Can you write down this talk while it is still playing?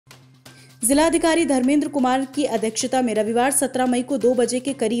जिलाधिकारी धर्मेंद्र कुमार की अध्यक्षता में रविवार 17 मई को 2 बजे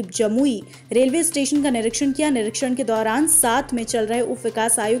के करीब जमुई रेलवे स्टेशन का निरीक्षण किया। निरीक्षण के दौरान साथ में चल रहे उप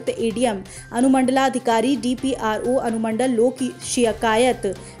विकास आयुक्त, एडीएम, अनुमंडलाधिकारी, डीपीआरओ, अनुमंडल लोक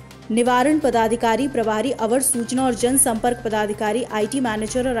शिकायत निवारण पदाधिकारी, प्रभारी अवर सूचना और जनसंपर्क पदाधिकारी, आईटी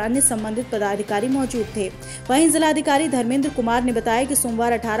मैनेजर और अन्य संबंधित पदाधिकारी मौजूद थे। वहीं जिलाधिकारी धर्मेंद्र कुमार ने बताया कि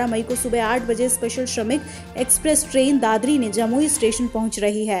सोमवार 18 मई को सुबह 8 बजे स्पेशल श्रमिक एक्सप्रेस ट्रेन दादरी ने जमुई स्टेशन पहुंच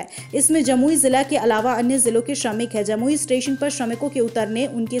रही है। इसमें जमुई जिला के अलावा अन्य जिलों के श्रमिक है। जमुई स्टेशन पर श्रमिकों के उतरने,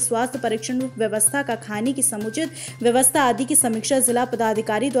 उनके स्वास्थ्य परीक्षण व्यवस्था का, खाने की समुचित व्यवस्था आदि की समीक्षा जिला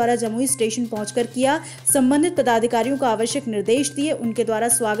पदाधिकारी द्वारा जमुई स्टेशन पहुंचकर किया। संबंधित पदाधिकारियों को आवश्यक निर्देश दिए। उनके द्वारा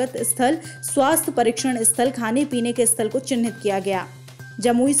स्वागत स्थल, स्वास्थ्य परीक्षण स्थल, खाने पीने के स्थल को चिन्हित किया गया।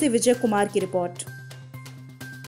 जमुई से विजय कुमार की रिपोर्ट।